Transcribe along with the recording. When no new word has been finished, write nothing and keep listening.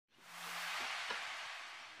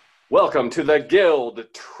Welcome to the Guild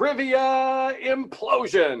Trivia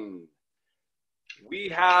Implosion. We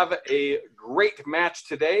have a great match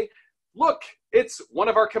today. Look, it's one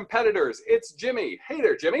of our competitors. It's Jimmy. Hey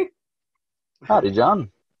there, Jimmy. Howdy,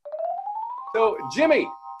 John. So, Jimmy,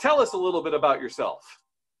 tell us a little bit about yourself.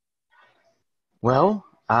 Well,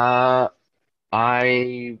 I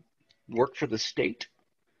work for the state.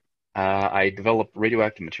 I develop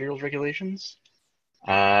radioactive materials regulations,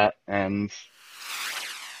 and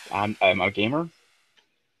I'm a gamer.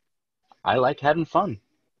 I like having fun.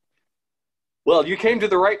 Well, you came to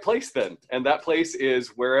the right place then, and that place is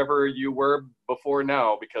wherever you were before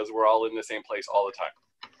now, because we're all in the same place all the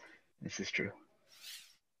time. This is true.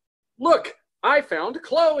 Look, I found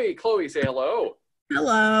Chloe. Chloe, say hello.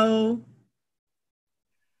 Hello.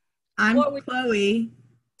 I'm Chloe.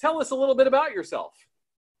 Tell us a little bit about yourself.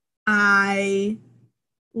 I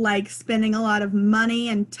like spending a lot of money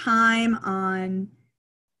and time on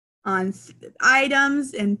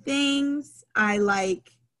items and things. I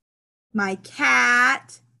like my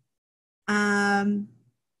cat. And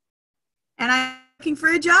I'm looking for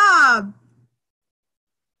a job.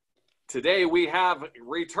 Today we have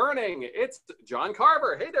returning, it's John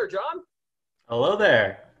Carver. Hey there, John. Hello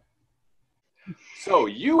there. So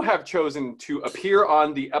you have chosen to appear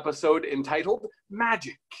on the episode entitled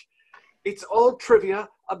Magic. It's all trivia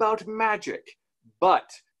about magic,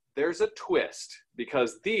 but there's a twist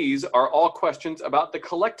because these are all questions about the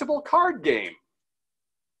collectible card game.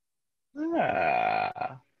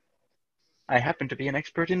 I happen to be an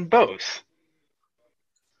expert in both.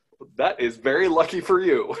 That is very lucky for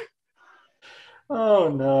you. Oh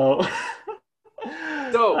no.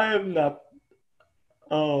 So I am not.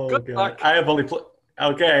 Oh good god. luck. I have only played.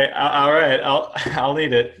 Okay. All right. I'll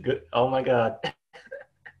need it. Good. Oh my god.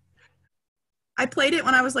 I played it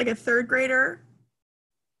when I was like a third grader.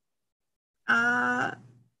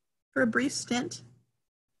 For a brief stint.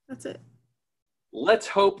 That's it. Let's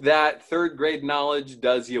hope that third grade knowledge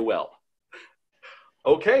does you well.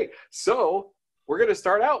 Okay, so we're going to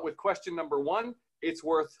start out with question number 1. It's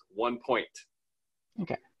worth 1 point.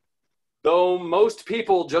 Okay. Though most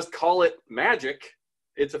people just call it Magic,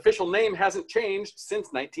 its official name hasn't changed since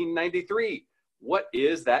 1993. What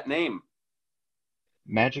is that name?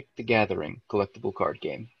 Magic the Gathering collectible card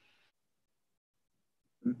game.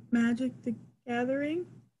 Magic the Gathering?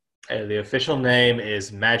 The official name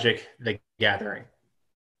is Magic the Gathering.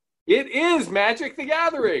 It is Magic the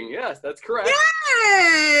Gathering. Yes, that's correct.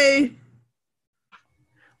 Yay!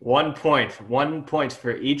 1 point. 1 point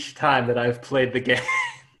for each time that I've played the game.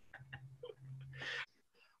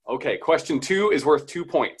 Okay, question 2 is worth 2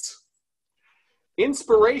 points.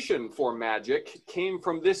 Inspiration for Magic came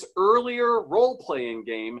from this earlier role-playing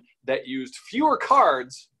game that used fewer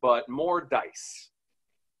cards but more dice.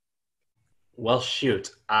 Well,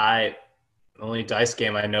 shoot. The only dice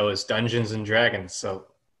game I know is Dungeons and Dragons, so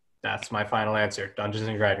that's my final answer. Dungeons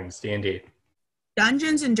and Dragons, D&D.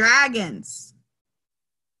 Dungeons and Dragons.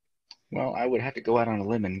 Well, I would have to go out on a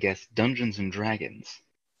limb and guess Dungeons and Dragons.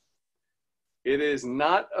 It is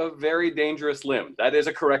not a very dangerous limb. That is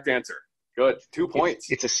a correct answer. Good. 2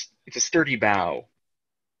 points. It's a sturdy bough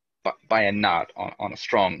by a knot on a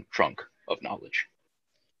strong trunk of knowledge.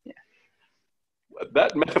 Yeah.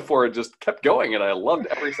 That metaphor just kept going, and I loved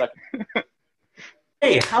every second.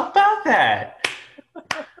 Hey, how about that?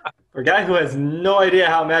 For a guy who has no idea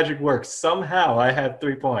how magic works, somehow I had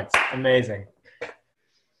 3 points. Amazing.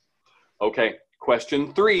 Okay,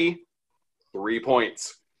 question 3. 3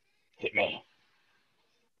 points. Hit me.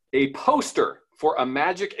 A poster for a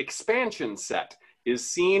Magic expansion set is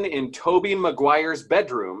seen in Tobey Maguire's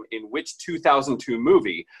bedroom in which 2002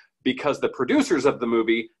 movie because the producers of the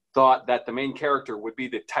movie thought that the main character would be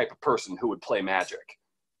the type of person who would play Magic.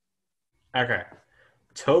 Okay.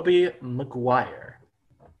 Tobey Maguire.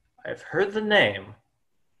 I've heard the name.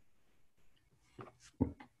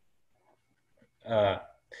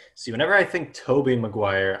 See, whenever I think Tobey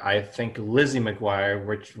Maguire, I think Lizzie McGuire,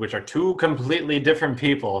 which are two completely different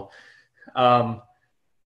people.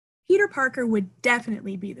 Peter Parker would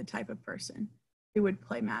definitely be the type of person who would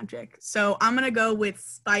play Magic. So I'm going to go with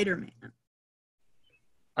Spider-Man.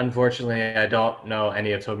 Unfortunately, I don't know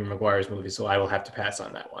any of Tobey Maguire's movies, so I will have to pass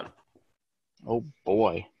on that one. Oh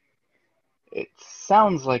boy. It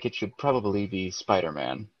sounds like it should probably be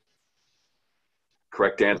Spider-Man.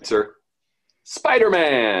 Correct answer.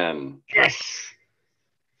 Spider-Man. Yes.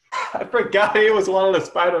 I forgot he was one of the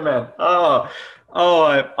Spider-Man.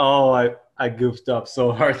 I goofed up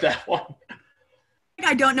so hard that one.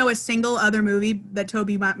 I don't know a single other movie that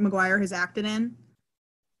Tobey Maguire has acted in.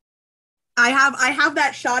 I have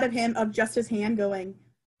that shot of him of just his hand going,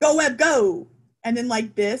 "Go Web, go!" and then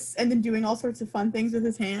like this, and then doing all sorts of fun things with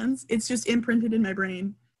his hands. It's just imprinted in my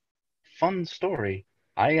brain. Fun story.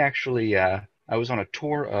 I actually, I was on a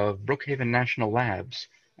tour of Brookhaven National Labs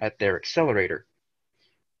at their accelerator.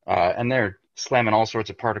 And they're slamming all sorts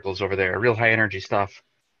of particles over there, real high energy stuff.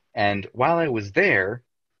 And while I was there,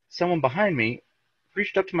 someone behind me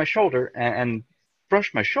reached up to my shoulder and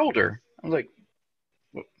brushed my shoulder. I was like,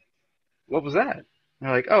 what was that? And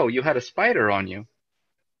they're like, oh, you had a spider on you.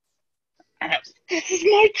 And I was, this is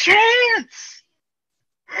my chance!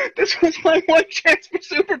 This was my one chance for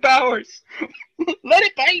superpowers! Let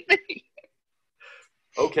it bite me!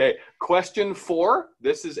 Okay, question 4.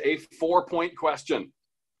 This is a 4-point question.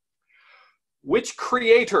 Which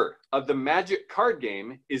creator of the Magic card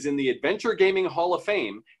game is in the Adventure Gaming Hall of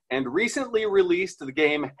Fame and recently released the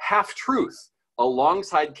game Half-Truth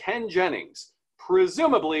alongside Ken Jennings,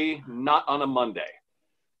 presumably not on a Monday?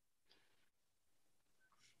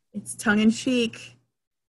 It's tongue-in-cheek.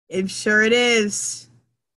 I'm sure it is.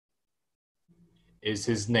 Is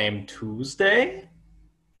his name Tuesday?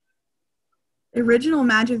 Original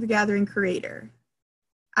Magic the Gathering creator.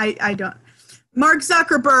 I don't. Mark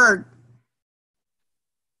Zuckerberg.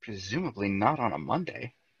 Presumably not on a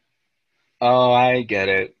Monday. Oh, I get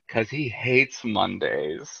it. Because he hates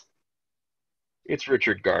Mondays. It's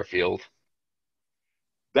Richard Garfield.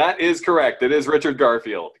 That is correct. It is Richard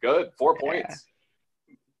Garfield. Good. 4 points.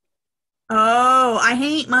 Oh, I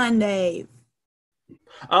hate Mondays.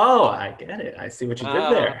 Oh, I get it. I see what you did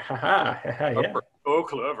there. Yeah. So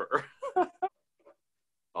clever.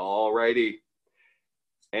 All righty.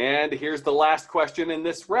 And here's the last question in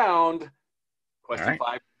this round. Question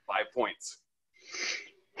 5, 5 points.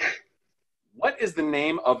 What is the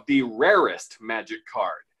name of the rarest Magic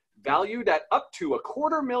card, valued at up to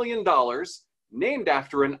 $250,000, named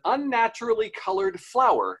after an unnaturally colored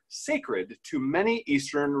flower sacred to many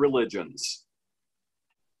Eastern religions?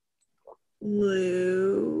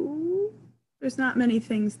 Blue. There's not many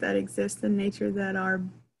things that exist in nature that are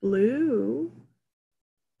blue.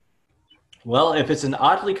 Well, if it's an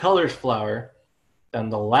oddly colored flower, then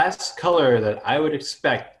the last color that I would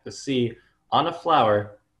expect to see on a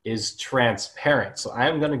flower is transparent. So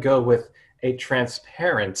I'm going to go with a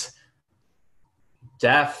transparent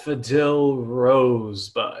daffodil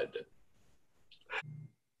rosebud.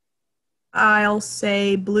 I'll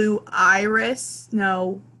say blue iris.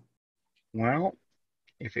 No. Well,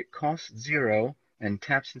 if it costs 0 and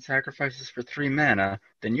taps and sacrifices for 3 mana,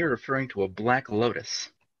 then you're referring to a Black Lotus.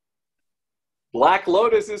 Black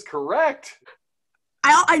Lotus is correct.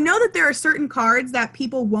 I know that there are certain cards that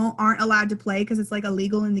people aren't allowed to play because it's like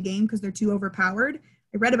illegal in the game because they're too overpowered.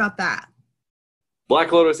 I read about that.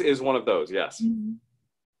 Black Lotus is one of those, yes. Mm-hmm.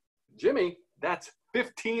 Jimmy, that's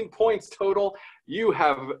 15 points total. You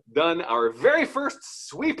have done our very first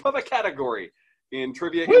sweep of a category in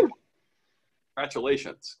trivia.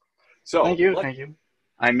 Congratulations. So thank you.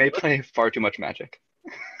 I may play far too much Magic.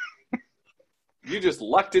 You just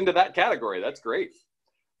lucked into that category. That's great.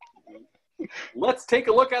 Let's take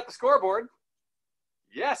a look at the scoreboard.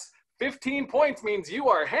 Yes, 15 points means you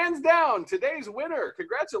are hands down today's winner.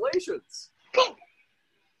 Congratulations.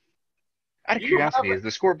 Out of curiosity, is the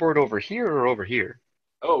scoreboard over here or over here?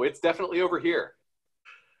 Oh, it's definitely over here.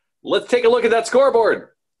 Let's take a look at that scoreboard.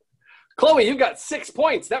 Chloe, you've got 6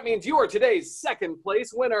 points. That means you are today's second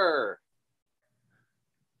place winner.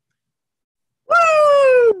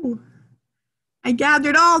 Woo! I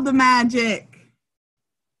gathered all the magic.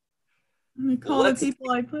 I'm going to call the people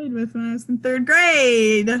I played with when I was in 3rd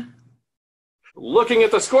grade. Looking at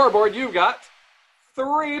the scoreboard, you've got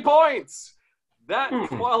 3 points. That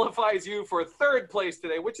qualifies you for 3rd place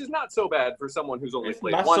today, which is not so bad for someone who's only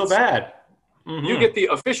played once. Not so bad. Mm-hmm. You get the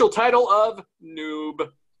official title of noob.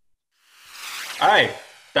 Aye,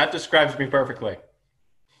 that describes me perfectly.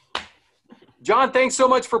 John, thanks so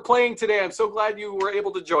much for playing today. I'm so glad you were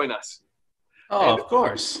able to join us. Oh, of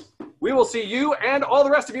course. We will see you and all the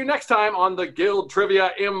rest of you next time on the Guild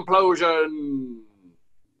Trivia Implosion.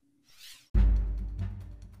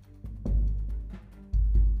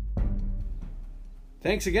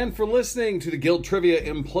 Thanks again for listening to the Guild Trivia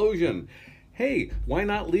Implosion. Hey, why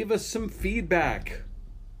not leave us some feedback?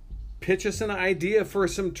 Pitch us an idea for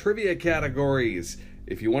some trivia categories.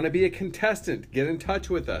 If you want to be a contestant, get in touch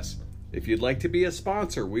with us. If you'd like to be a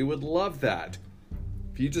sponsor, we would love that.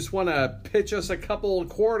 If you just want to pitch us a couple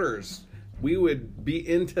quarters, we would be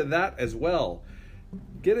into that as well.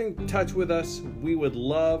 Get in touch with us. We would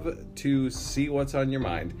love to see what's on your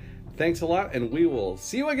mind. Thanks a lot, and we will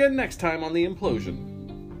see you again next time on The Implosion.